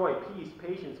 love, joy, peace,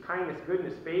 patience, kindness,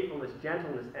 goodness, faithfulness,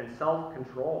 gentleness, and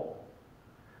self-control.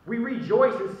 We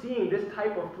rejoice in seeing this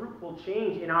type of fruitful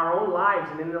change in our own lives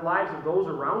and in the lives of those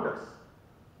around us.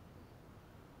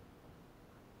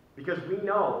 Because we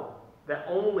know that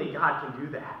only God can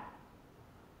do that.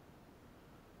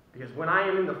 Because when I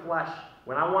am in the flesh,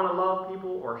 when I want to love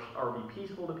people or be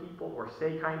peaceful to people or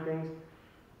say kind things,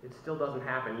 it still doesn't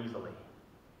happen easily.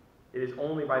 It is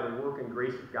only by the work and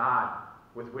grace of God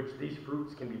with which these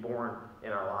fruits can be born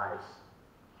in our lives.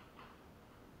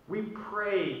 We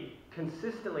pray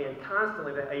consistently and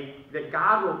constantly that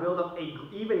God will build up an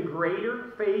even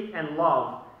greater faith and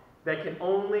love that can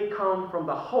only come from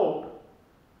the hope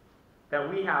that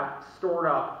we have stored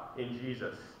up in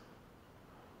Jesus.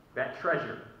 That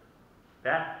treasure.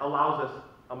 That allows us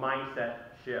a mindset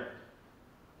shift.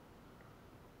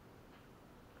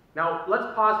 Now,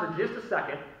 let's pause for just a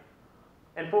second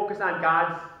and focus on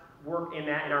God's work in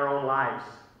our own lives.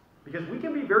 Because we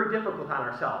can be very difficult on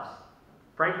ourselves.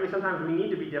 Frankly, sometimes we need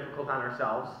to be difficult on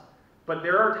ourselves, but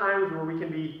there are times where we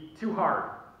can be too hard.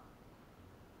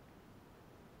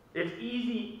 It's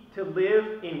easy to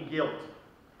live in guilt,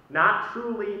 not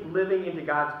truly living into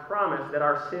God's promise that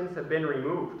our sins have been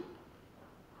removed.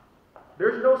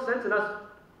 There's no sense in us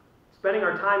spending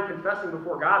our time confessing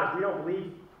before God if we don't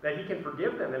believe that he can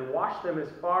forgive them and wash them as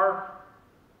far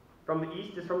from the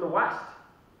east as from the west.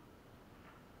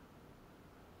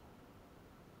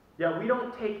 Yet we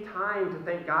don't take time to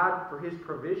thank God for his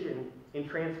provision in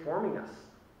transforming us.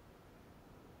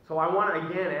 So I want to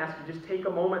again ask you, just take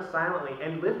a moment silently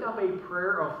and lift up a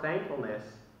prayer of thankfulness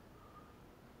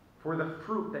for the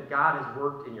fruit that God has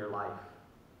worked in your life.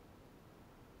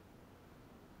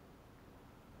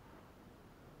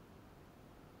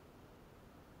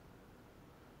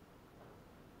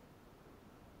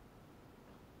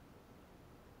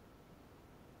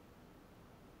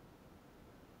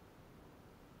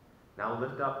 Now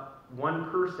lift up one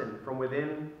person from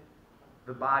within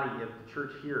the body of the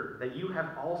church here that you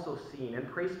have also seen, and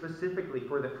pray specifically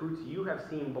for the fruits you have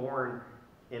seen born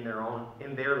in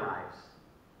their lives.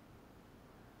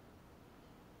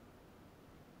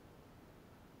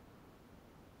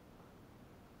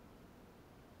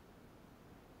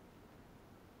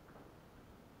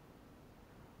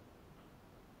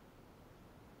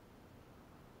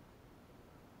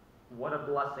 What a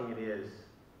blessing it is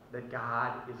that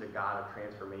God is a God of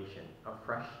transformation, of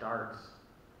fresh starts,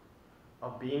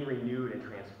 of being renewed and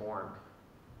transformed.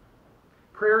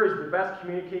 Prayer is the best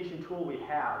communication tool we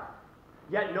have.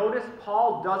 Yet notice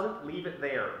Paul doesn't leave it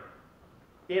there.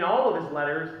 In all of his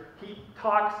letters, he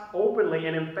talks openly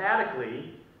and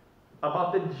emphatically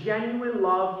about the genuine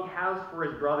love he has for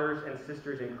his brothers and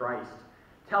sisters in Christ,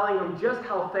 telling them just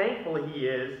how thankful he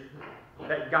is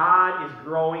that God is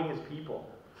growing his people.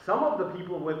 Some of the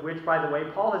people with which, by the way,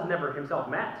 Paul has never himself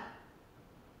met.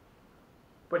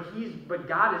 But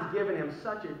God has given him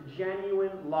such a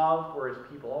genuine love for his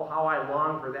people. Oh, how I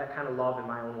long for that kind of love in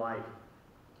my own life.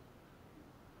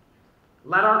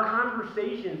 Let our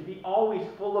conversations be always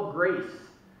full of grace,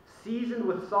 seasoned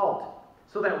with salt,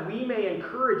 so that we may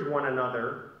encourage one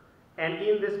another, and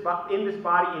in this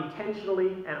body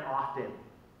intentionally and often.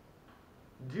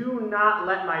 Do not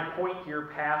let my point here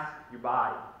pass you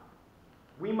by.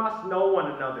 We must know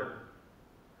one another.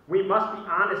 We must be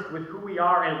honest with who we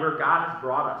are and where God has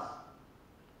brought us.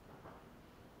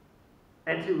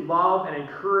 And to love and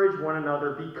encourage one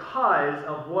another because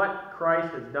of what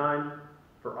Christ has done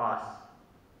for us.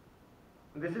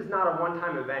 This is not a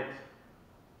one-time event.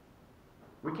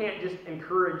 We can't just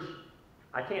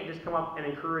I can't just come up and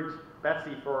encourage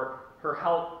Betsy for her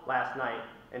help last night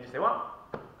and just say, well,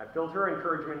 I filled her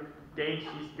encouragement gauge.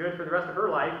 She's good for the rest of her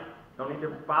life. Don't need to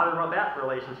bother about that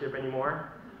relationship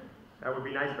anymore. That would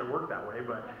be nice if it worked that way,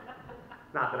 but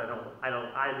not that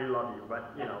I do love you,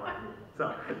 but you know what I mean.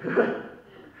 So,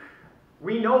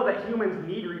 we know that humans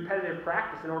need repetitive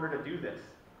practice in order to do this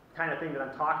kind of thing that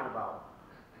I'm talking about.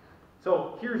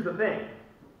 So, here's the thing.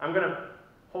 I'm going to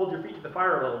hold your feet to the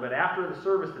fire a little bit after the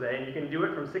service today, and you can do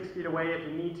it from 6 feet away if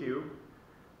you need to.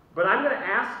 But I'm going to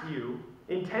ask you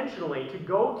intentionally to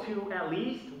go to at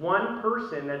least one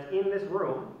person that's in this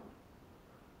room,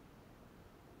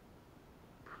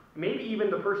 maybe even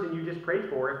the person you just prayed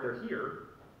for if they're here,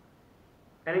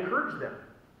 and encourage them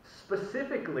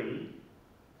specifically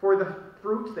for the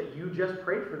fruits that you just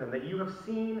prayed for them, that you have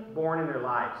seen born in their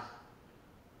lives.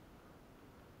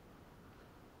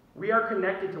 We are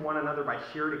connected to one another by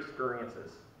shared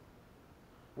experiences.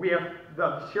 We have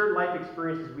the shared life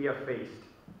experiences we have faced,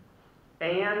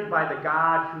 and by the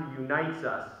God who unites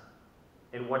us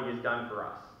in what he has done for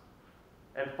us.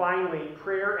 And finally,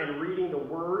 prayer and reading the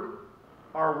Word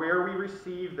are where we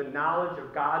receive the knowledge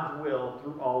of God's will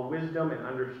through all wisdom and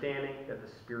understanding that the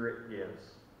Spirit gives.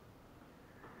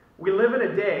 We live in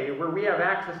a day where we have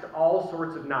access to all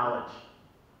sorts of knowledge.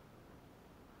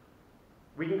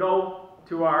 We can go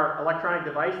to our electronic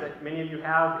device that many of you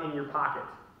have in your pocket.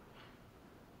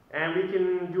 And we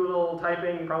can do a little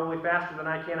typing, probably faster than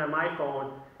I can on my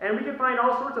phone, and we can find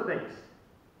all sorts of things.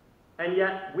 And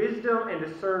yet, wisdom and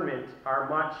discernment are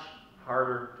much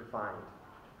harder to find.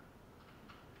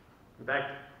 In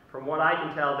fact, from what I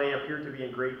can tell, they appear to be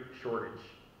in great shortage.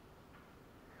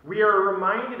 We are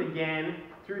reminded again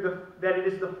that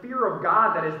it is the fear of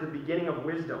God that is the beginning of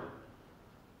wisdom,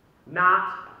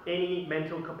 not any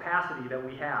mental capacity that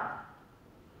we have.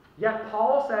 Yet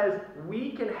Paul says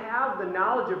we can have the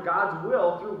knowledge of God's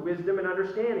will through wisdom and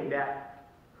understanding. That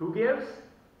who gives?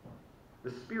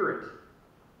 The Spirit.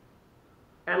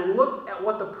 And look at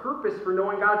what the purpose for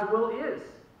knowing God's will is.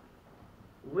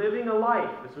 Living a life.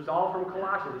 This was all from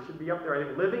Colossians. It should be up there, I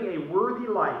think. Living a worthy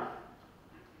life.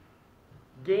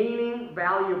 Gaining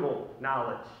valuable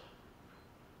knowledge.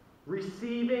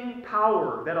 Receiving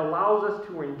power that allows us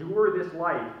to endure this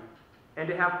life and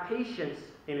to have patience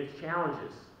in its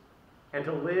challenges and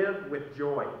to live with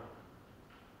joy.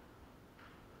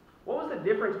 What was the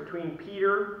difference between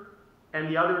Peter and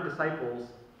the other disciples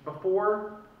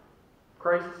before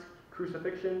Christ's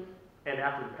crucifixion and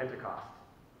after the Pentecost?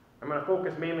 I'm going to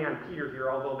focus mainly on Peter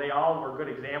here, although they all are good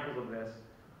examples of this.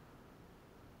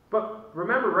 But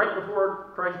remember, right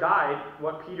before Christ died,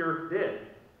 what Peter did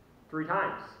 3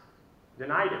 times.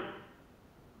 Denied him.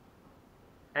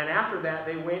 And after that,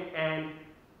 they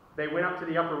went up to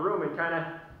the upper room and kind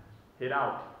of hid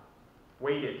out.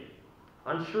 Waited.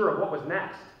 Unsure of what was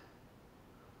next.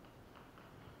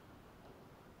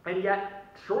 And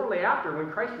yet, shortly after,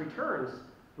 when Christ returns,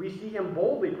 we see him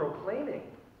boldly proclaiming,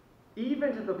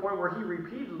 even to the point where he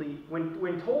repeatedly,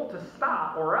 when told to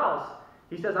stop or else,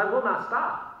 he says, I will not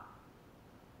stop.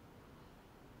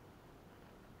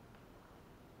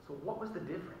 So what was the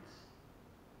difference?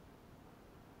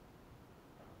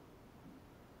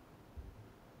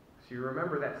 So you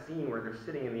remember that scene where they're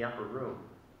sitting in the upper room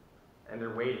and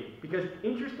they're waiting. Because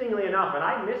interestingly enough, and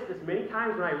I missed this many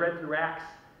times when I read through Acts,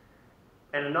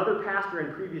 and another pastor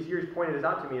in previous years pointed this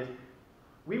out to me, is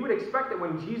we would expect that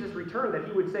when Jesus returned that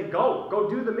he would say, go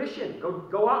do the mission,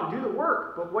 go out and do the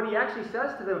work. But what he actually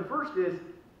says to them first is,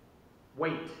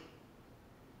 wait.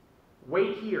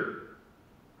 Wait here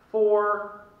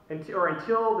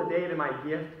until the day that my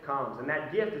gift comes. And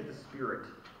that gift is the Spirit.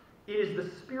 It is the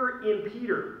Spirit in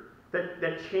Peter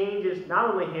that changes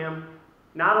not only him,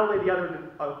 not only the other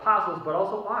apostles, but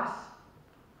also us.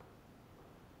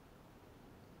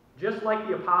 Just like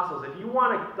the apostles, if you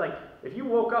want to, if you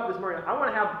woke up this morning, I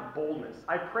want to have boldness.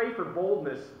 I pray for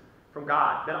boldness from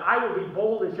God, that I will be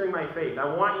bold in sharing my faith. I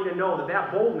want you to know that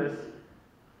that boldness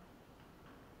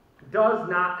does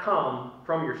not come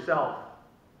from yourself.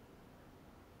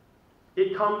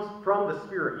 It comes from the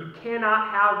Spirit. You cannot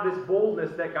have this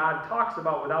boldness that God talks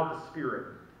about without the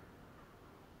Spirit.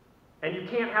 And you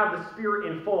can't have the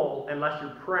Spirit in full unless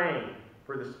you're praying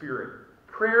for the Spirit.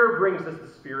 Prayer brings us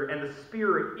the Spirit, and the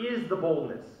Spirit is the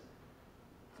boldness.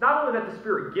 It's not only that the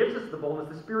Spirit gives us the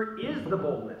boldness, the Spirit is the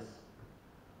boldness.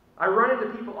 I run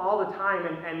into people all the time,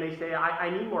 and they say, I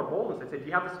need more boldness. I say, do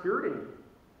you have the Spirit in you?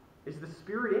 Is the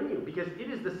Spirit in you? Because it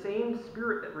is the same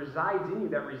Spirit that resides in you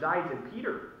that resides in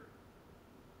Peter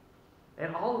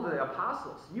and all of the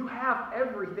apostles. You have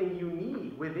everything you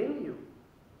need within you.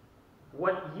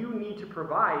 What you need to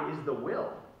provide is the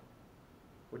will,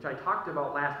 which I talked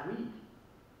about last week.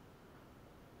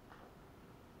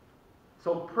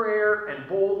 So prayer and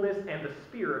boldness and the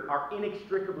Spirit are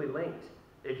inextricably linked.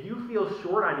 If you feel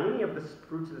short on any of the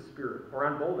fruits of the Spirit or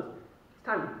on boldness, it's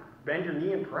time to bend your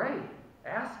knee and pray.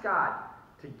 Ask God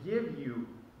to give you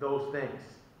those things.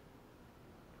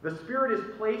 The Spirit is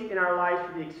placed in our lives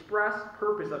for the express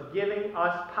purpose of giving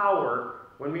us power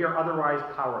when we are otherwise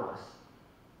powerless.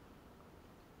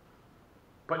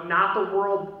 But not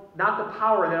the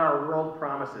power that our world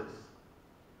promises.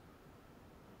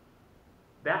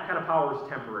 That kind of power is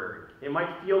temporary. It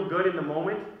might feel good in the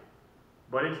moment,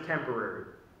 but it's temporary.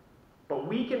 But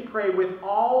we can pray with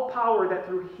all power that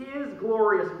through His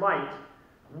glorious might,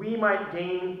 we might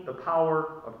gain the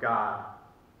power of God.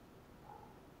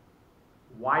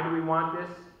 Why do we want this?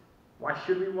 Why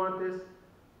should we want this?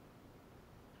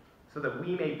 So that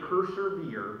we may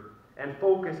persevere and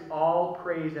focus all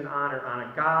praise and honor on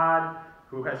a God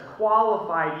who has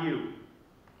qualified you.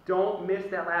 Don't miss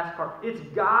that last part. It's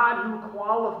God who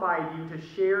qualified you to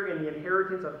share in the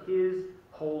inheritance of His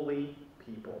holy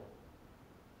people.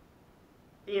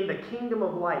 In the kingdom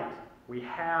of light, we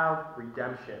have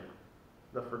redemption,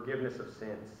 the forgiveness of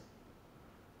sins.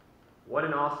 What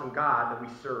an awesome God that we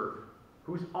serve,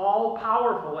 who's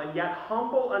all-powerful and yet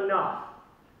humble enough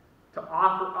to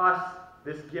offer us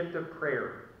this gift of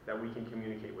prayer that we can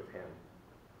communicate with Him.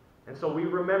 And so we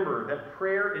remember that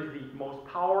prayer is the most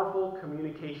powerful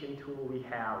communication tool we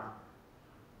have.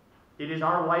 It is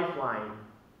our lifeline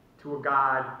to a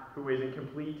God who is in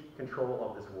complete control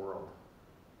of this world.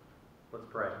 Let's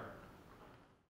pray.